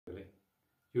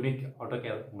Unique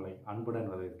ஆட்டோகேர் உங்களை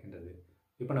அன்புடன் வரவேற்கின்றது.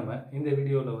 இப்போ நம்ம இந்த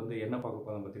வீடியோவில் வந்து என்ன பார்க்க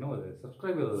போகிறோம் பார்த்தீங்கன்னா, ஒரு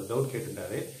சப்ஸ்கிரைபர் ஒரு டவுட்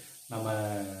கேட்டிருந்தாரு. நம்ம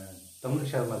தமிழ்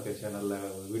ஷேர் மார்க்கெட் சேனலில்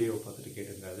ஒரு வீடியோ பார்த்துட்டு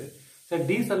கேட்டிருந்தாரு. சார்,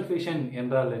 டீசல்ஃபேஷன்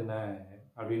என்றால் என்ன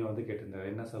அப்படின்னு வந்து கேட்டிருந்தாரு.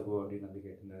 என்ன சகோ அப்படின்னு வந்து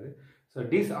கேட்டிருந்தாரு. ஸோ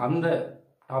அந்த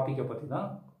டாப்பிக்கை பற்றி தான்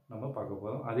நம்ம பார்க்க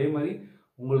போகிறோம். அதே மாதிரி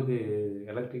உங்களுக்கு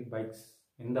எலக்ட்ரிக் பைக்ஸ்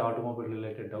எந்த ஆட்டோமொபைல்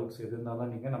ரிலேட்டட் டவுட்ஸ் எது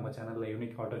இருந்தாலும் நீங்கள் நம்ம சேனலில்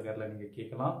யூனிக் ஆட்டோ கேரில் நீங்கள்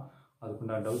கேட்கலாம்.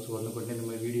 அதுக்குண்டான டவுட்ஸ் ஒன்று கொண்டு இந்த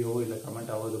மாதிரி வீடியோ இல்லை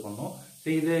கமெண்ட்டாவோ இது பண்ணோம். ஸோ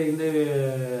இந்த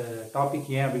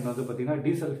டாபிக் ஏன் அப்படின்னு வந்து பார்த்தீங்கன்னா,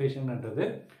 டீசல்ஃபேஷன்ன்றது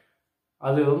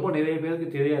அது ரொம்ப நிறைய பேருக்கு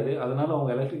தெரியாது. அதனால்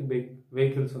அவங்க எலக்ட்ரிக்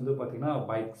வெஹிக்கிள்ஸ் வந்து பார்த்திங்கன்னா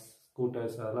பைக்ஸ்,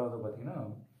 ஸ்கூட்டர்ஸ் அதெல்லாம் வந்து பார்த்திங்கன்னா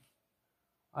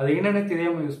அது என்னென்ன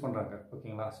தெரியாமல் யூஸ் பண்ணுறாங்க.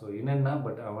 ஓகேங்களா? ஸோ என்னென்னா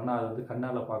அவனால் அது வந்து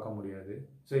கண்ணால் பார்க்க முடியாது.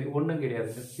 ஸோ ஒன்றும்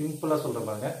கிடையாது. சிம்பிளாக சொல்கிற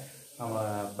பாருங்க, நம்ம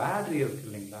பேட்ரி இருக்குது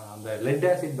இல்லைங்களா, அந்த லெட்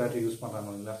ஆசிட் பேட்ரி யூஸ் பண்ணுறாங்க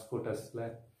இல்லைங்களா ஸ்கூட்டர்ஸில்.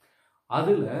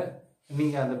 அதில்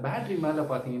நீங்கள் அந்த பேட்ரி மேலே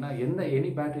பார்த்தீங்கன்னா,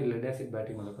 any battery lead acid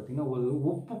battery மேலே பார்த்தீங்கன்னா ஒரு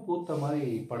உப்பு பூத்த மாதிரி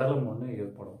படலம் ஒன்று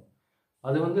ஏற்படும்.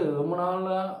 அது வந்து ரொம்ப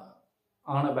நாளாக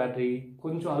ஆன பேட்ரி,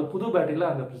 கொஞ்சம் அது புது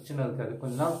பேட்டரியில் அந்த பிரச்சனை இருக்காது.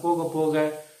 கொஞ்ச நாள் போக போக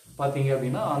பார்த்தீங்க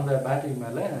அப்படின்னா அந்த பேட்ரி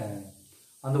மேலே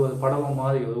அந்த ஒரு படலம்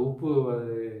மாதிரி ஒரு உப்பு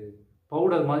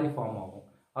பவுடர் மாதிரி ஃபார்ம் ஆகும்.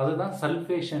 அதுதான்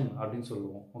சல்ஃபேஷன் அப்படின்னு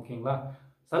சொல்லுவோம். ஓகேங்களா?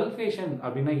 சல்ஃபேஷன்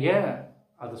அப்படின்னா ஏன்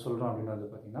அதை சொல்கிறோம் அப்படின்னு வந்து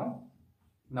பார்த்தீங்கன்னா,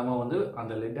 நம்ம வந்து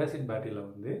அந்த லெட் ஆசிட் பேட்டரியில்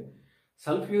வந்து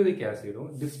சல்ஃபியூரிக் ஆசிடும்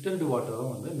டிஸ்டில்டு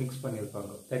வாட்டரும் வந்து மிக்ஸ்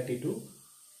பண்ணியிருப்பாங்க.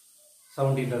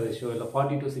 30:17 ரேஷியோ இல்லை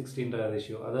 40:16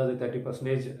 ரேஷியோ. அதாவது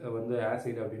 30% வந்து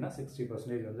ஆசிட் அப்படின்னா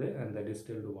 60% வந்து அந்த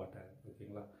டிஸ்டில்டு வாட்டர்.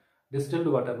 ஓகேங்களா?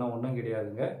 டிஸ்டில்டு வாட்டர்னால் ஒன்றும்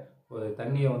கிடையாதுங்க. ஒரு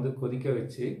தண்ணியை வந்து கொதிக்க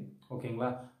வச்சு, ஓகேங்களா,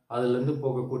 அதுலேருந்து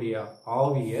போகக்கூடிய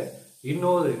ஆவியை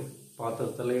இன்னொரு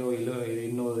பாத்திரத்துலையோ இல்லை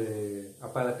இன்னொரு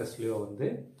அப்பேரட்டஸ்லையோ வந்து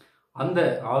அந்த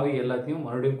ஆவி எல்லாத்தையும்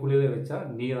மறுபடியும் குளிர வச்சா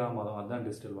நீராக மாறும். அதுதான்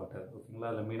டிஸ்டில் வாட்டர். ஓகேங்களா?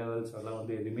 அதில் மினரல்ஸ் அதெல்லாம்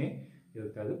வந்து எதுவுமே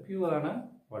இருக்காது. பியூரான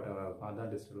வாட்டராக இருக்கும்.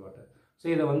 அதுதான் டிஸ்டில் வாட்டர். ஸோ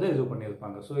இதை வந்து இது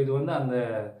பண்ணியிருப்பாங்க. ஸோ இது வந்து அந்த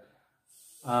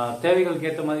தேவைகளுக்கு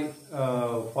ஏற்ற மாதிரி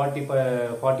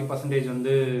 40%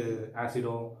 வந்து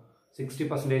ஆசிடும்,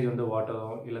 60% வந்து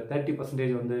வாட்டரும், இல்லை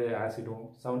 30% வந்து ஆசிடும்,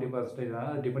 70%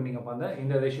 டிபெண்டிங் அப்போ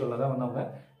இந்த ரேஷியோவில் தான் வந்து அவங்க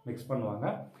மிக்ஸ் பண்ணுவாங்க.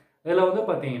 இதில் வந்து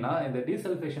பார்த்தீங்கன்னா இந்த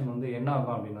டீசல்ஃபேஷன் வந்து என்ன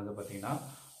ஆகும் அப்படின்னு வந்து பார்த்தீங்கன்னா,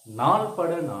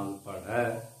 நாள்பட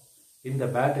இந்த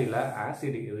பேட்டரியில்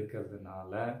ஆசிட்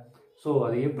இருக்கிறதுனால ஸோ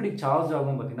அது எப்படி சார்ஜ்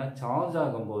ஆகும் பார்த்தீங்கன்னா, சார்ஜ்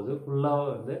ஆகும்போது ஃபுல்லாக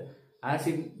வந்து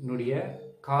ஆசிட்னுடைய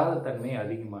காரத்தன்மை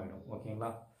அதிகமாகிடும். ஓகேங்களா?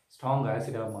 ஸ்ட்ராங்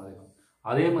ஆசிடாக மாறிடும்.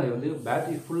 அதே மாதிரி வந்து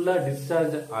பேட்டரி ஃபுல்லாக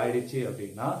டிஸ்சார்ஜ் ஆகிடுச்சு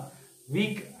அப்படின்னா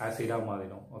வீக் ஆசிடாக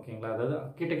மாறிடும். ஓகேங்களா?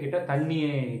 அதாவது கிட்ட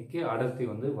தண்ணிக்கு அடர்த்தி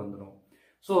வந்து வந்துடும்.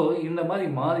 ஸோ இந்த மாதிரி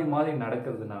மாறி மாறி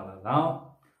நடக்கிறதுனால தான்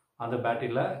அந்த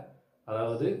பேட்டரியில்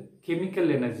அதாவது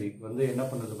கெமிக்கல் எனர்ஜி வந்து என்ன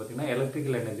பண்ணுறது பார்த்தீங்கன்னா,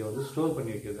 எலக்ட்ரிக்கல் எனர்ஜி வந்து ஸ்டோர்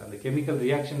பண்ணி வைக்கிறது. அந்த கெமிக்கல்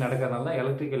ரியாக்ஷன் நடக்கிறதுனால தான்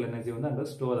எலக்ட்ரிக்கல் எனர்ஜி வந்து அங்கே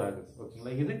ஸ்டோர் ஆகுது.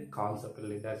 ஓகேங்களா? இது கான்செப்ட்,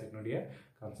 லெட் ஆசிட்னுடைய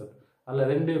கான்செப்ட். அதில்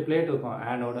 2 பிளேட் இருக்கும்,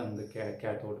 ஆனோடு அந்த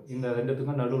கேத்தோடு. இந்த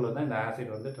ரெண்டுத்துக்கும் நடுவில் தான் இந்த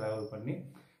ஆசிட் வந்து ட்ராவல் பண்ணி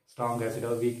ஸ்ட்ராங்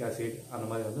ஆசிடாக வீக் ஆசிட் அந்த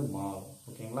மாதிரி வந்து மாறும்.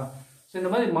 ஓகேங்களா? ஸோ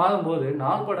இந்த மாதிரி மாறும்போது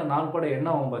நாள்பட என்ன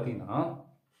ஆகும் பார்த்தீங்கன்னா,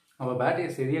 நம்ம பேட்டரியை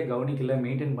சரியாக கவனிக்கல,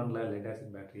 மெயின்டைன் பண்ணல லெட்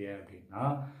ஆசிட் பேட்டரியை அப்படின்னா,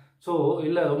 ஸோ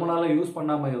இல்லை ரொம்ப நாளாக யூஸ்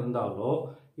பண்ணாமல் இருந்தாலோ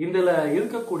இதில்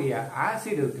இருக்கக்கூடிய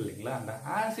ஆசிட் இருக்குது இல்லைங்களா, அந்த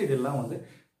ஆசிட் எல்லாம் வந்து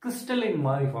கிறிஸ்டலின்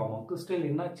மாதிரி ஃபார்ம் ஆகும்.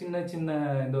 கிறிஸ்டலின்னா சின்ன சின்ன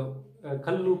இந்த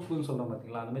கல் உப்புன்னு சொல்கிறோம்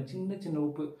பார்த்தீங்களா, அந்த மாதிரி சின்ன சின்ன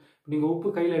உப்பு. நீங்கள்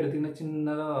உப்பு கையில் எடுத்தீங்கன்னா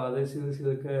சின்னதாக அது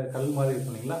சிறு கல் மாதிரி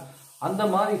இருக்கும் இல்லைங்களா, அந்த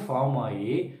மாதிரி ஃபார்ம்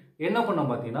ஆகி என்ன பண்ண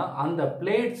பார்த்தீங்கன்னா அந்த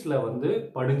பிளேட்ஸில் வந்து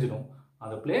படிஞ்சிடும்.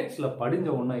 அந்த பிளேட்ஸில் படிஞ்ச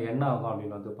உடனே என்ன ஆகும்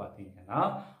அப்படின்னு வந்து பார்த்தீங்கன்னா,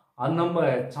 அது நம்ம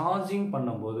சார்ஜிங்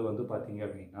பண்ணும்போது வந்து பார்த்தீங்க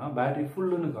அப்படின்னா பேட்டரி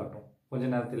ஃபுல்லுன்னு காட்டும் கொஞ்ச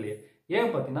நேரத்துலேயே. ஏன்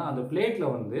பார்த்தீங்கன்னா அந்த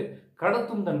பிளேட்டில் வந்து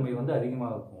கடத்தும் தன்மை வந்து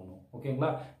அதிகமாக இருக்கணும். ஓகேங்களா?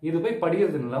 இது போய்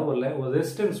படிக்கிறதுனால ஒரு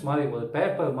ரெசிஸ்டன்ஸ் மாதிரி, ஒரு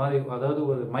பேப்பர் மாதிரி, அதாவது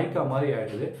ஒரு மைக்கா மாதிரி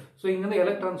ஆகிடுது. ஸோ இங்கேருந்து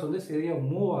எலக்ட்ரான்ஸ் வந்து சரியாக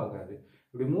மூவ் ஆகாது.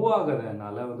 இப்படி மூவ்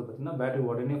ஆகிறதுனால வந்து பார்த்தீங்கன்னா பேட்டரி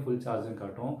உடனே ஃபுல் சார்ஜுன்னு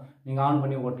காட்டும். நீங்கள் ஆன்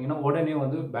பண்ணி ஓட்டிங்கன்னா உடனே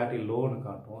வந்து பேட்டரி லோன்னு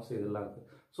காட்டும். ஸோ இதெல்லாம் இருக்குது.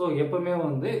 ஸோ எப்பவுமே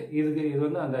வந்து இது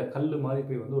வந்து அந்த கல் மாதிரி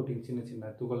போய் வந்து ஒட்டி சின்ன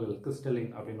சின்ன துகள்கள், கிறிஸ்டலின்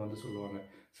அப்படின்னு வந்து சொல்லுவாங்க,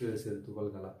 சிறு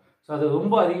துகள்களாக. ஸோ அது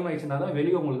ரொம்ப அதிகமாகிடுச்சுன்னா தான்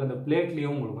வெளியே உங்களுக்கு அந்த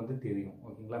பிளேட்லேயும் உங்களுக்கு வந்து தெரியும்.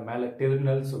 ஓகேங்களா? மேலே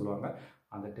டெர்மினல் சொல்லுவாங்க,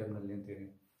 அந்த டெர்மினல்லையும்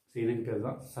தெரியும். ஸோ இதுக்கு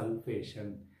தான்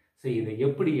சல்ஃபேஷன். ஸோ இதை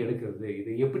எப்படி எடுக்கிறது,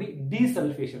 இதை எப்படி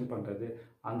டீசல்ஃபேஷன் பண்ணுறது,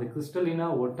 அந்த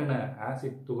கிறிஸ்டலினாக ஒட்டின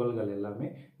ஆசிட் துகள்கள் எல்லாமே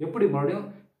எப்படி மறுபடியும்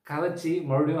கரைச்சி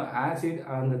மறுபடியும் ஆசிட்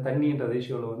அந்த தண்ணின்ற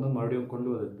ரேஷியோவில் வந்து மறுபடியும் கொண்டு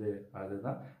வருது,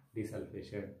 அதுதான்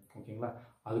டீசல்ஃபேஷன். ஓகேங்களா?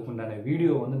 அதுக்குண்டான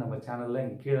வீடியோ வந்து நம்ம சேனலில்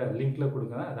இங்கே கீழே லிங்க்கில்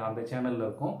கொடுக்குறேன். அது அந்த சேனலில்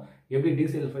இருக்கும். எப்படி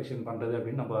டீசல்ஃபேஷன் பண்ணுறது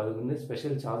அப்படின்னு நம்ம அதுக்கு வந்து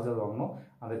ஸ்பெஷல் சார்ஜர் வாங்கணும்.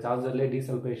 அந்த சார்ஜர்லேயே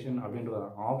டீசல்ஃபேஷன் அப்படின்ற ஒரு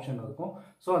ஆப்ஷன் இருக்கும்.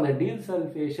 ஸோ அந்த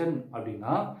டீசல்ஃபேஷன்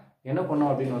அப்படின்னா என்ன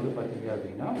பண்ணோம் அப்படின்னு வந்து பார்த்தீங்க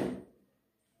அப்படின்னா,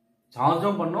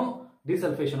 சார்ஜும் பண்ணும்,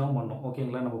 டீசல்ஃபேஷனும் பண்ணும்.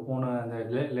 ஓகேங்களா, நம்ம போன அந்த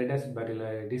லெட் ஆசிட்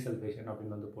பேட்டரியில் டீசல்ஃபேஷன்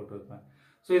அப்படின்னு வந்து போட்டுருப்பேன்.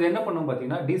 ஸோ இது என்ன பண்ணும்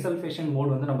பார்த்தீங்கன்னா, டீசல்ஃபேஷன்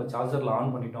மோட் வந்து நம்ம சார்ஜரில்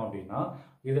ஆன் பண்ணிட்டோம் அப்படின்னா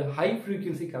இது ஹை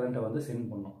ஃப்ரீக்வன்சி கரண்ட்டை வந்து சென்ட்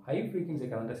பண்ணும். ஹை ஃப்ரீக்வன்சி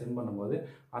கரண்ட்டை சென்ட் பண்ணும்போது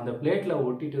அந்த பிளேட்டில்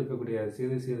ஒட்டிட்டு இருக்கக்கூடிய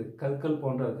சிறு சிறு கற்கள்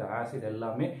போன்ற இருக்க ஆசிட்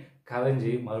எல்லாமே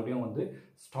கரைஞ்சி மறுபடியும் வந்து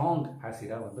ஸ்ட்ராங்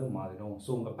ஆசிடாக வந்து மாறிடும்.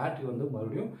 ஸோ உங்கள் பேட்டரி வந்து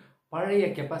மறுபடியும் பழைய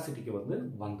கெப்பாசிட்டிக்கு வந்து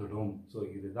வந்துடும். ஸோ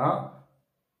இதுதான்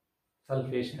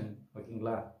சல்ஃபேஷன்.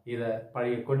 ஓகேங்களா, இதை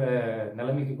பழைய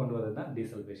நிலைமைக்கு கொண்டு வரது தான்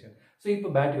டீசல்ஃபேஷன். ஸோ இப்போ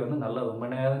பேட்டரி வந்து நல்லா ரொம்ப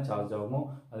நேரம் சார்ஜ் ஆகும்,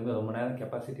 அதுமாதிரி ரொம்ப நேரம்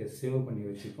கெப்பாசிட்டியை சேவ் பண்ணி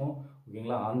வச்சுக்கும்.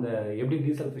 ஓகேங்களா, அந்த எப்படி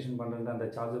டீசல்ஃபேஷன் பண்ணுறது அந்த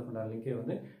சார்ஜர் பண்ணுற லிங்கே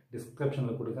வந்து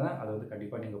டிஸ்கிரிப்ஷனில் கொடுக்குறேன். அதை வந்து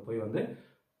கண்டிப்பாக நீங்கள் போய் வந்து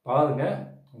பாருங்கள்.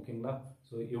 ஓகேங்களா,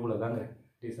 ஸோ இவ்வளோ தாங்க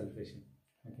டீசல்ஃபேஷன்.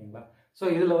 ஓகேங்களா, ஸோ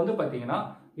இதில் வந்து பார்த்தீங்கன்னா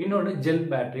இன்னொன்று ஜெல்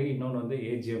பேட்டரி, இன்னொன்று வந்து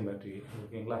ஏஜிஎம் பேட்டரி.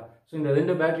 ஓகேங்களா, ஸோ இந்த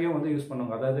 2 பேட்டரியும் வந்து யூஸ்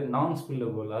பண்ணுவாங்க. அதாவது நான்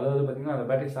ஸ்பில்லபிள், அதாவது பார்த்தீங்கன்னா அந்த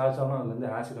பேட்டரி சார்ஜ் ஆகணும், அதுல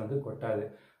இருந்து ஆசிட் வந்து கொட்டாது.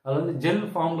 அது வந்து ஜெல்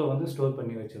ஃபார்மில் வந்து ஸ்டோர்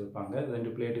பண்ணி வச்சுருப்பாங்க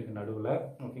 2 பிளேட்டுக்கு நடுவில்.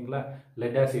 ஓகேங்களா,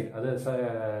 லெட் ஆசிட், அது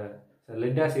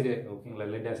லெட் ஆசிடு. ஓகேங்களா,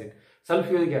 லெட் ஆசிட்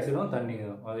சல்ஃபியூரிக் ஆசிடும்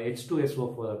தண்ணியும், அது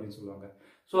H2SO4 அப்படின்னு சொல்லுவாங்க.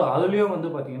 ஸோ அதுலேயும் வந்து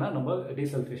பார்த்தீங்கன்னா நம்ம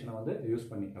டீசல்ஃபேஷனை வந்து யூஸ்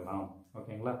பண்ணிக்கலாம்.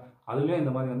 ஓகேங்களா, அதுலேயும்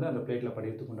இந்த மாதிரி வந்து அந்த பிளேட்டில்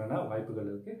படிக்கிறதுக்கு உண்டான வாய்ப்புகள்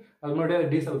இருக்குது. அது முன்னாடியே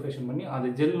டீசல்ஃபேஷன் பண்ணி அந்த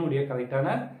ஜெல்லினுடைய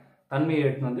கரெக்டான தன்மையை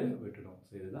எடுத்து வந்து விட்டுடும்.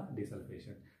 ஸோ இதுதான்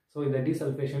டீசல்ஃபேஷன். ஸோ இந்த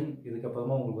டீசல்ஃபேஷன்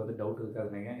இதுக்கப்புறமா உங்களுக்கு வந்து டவுட்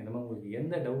இருக்காதுங்க. இந்த மாதிரி உங்களுக்கு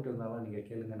எந்த டவுட் இருந்தாலும் நீங்கள்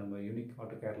கேளுங்க. நம்ம யூனிக்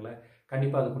ஆட்டோ கேரில்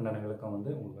கண்டிப்பாக அதுக்குண்டான விளக்கம்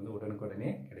வந்து உங்களுக்கு வந்து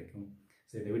உடனுக்குடனே கிடைக்கும்.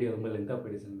 ஸோ இந்த வீடியோ ரொம்ப லென்த்தாக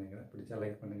பிடிச்சிருந்தீங்க. பிடிச்சா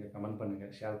லைக் பண்ணுங்கள், கமெண்ட்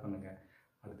பண்ணுங்கள், ஷேர் பண்ணுங்கள்.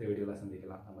 அடுத்த வீடியோவில்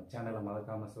சந்திக்கலாம். நம்ம சேனலை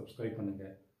மறக்காமல் சப்ஸ்கிரைப்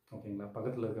பண்ணுங்கள். ஓகேங்களா,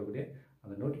 பக்கத்தில் இருக்கக்கூடிய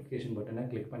அந்த நோட்டிஃபிகேஷன் பட்டனை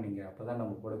கிளிக் பண்ணிங்க. அப்போ தான்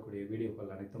நம்ம போடக்கூடிய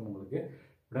வீடியோக்கள் அனைத்தும் உங்களுக்கு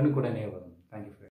உடனுக்குடனே வரும். தேங்க்யூ.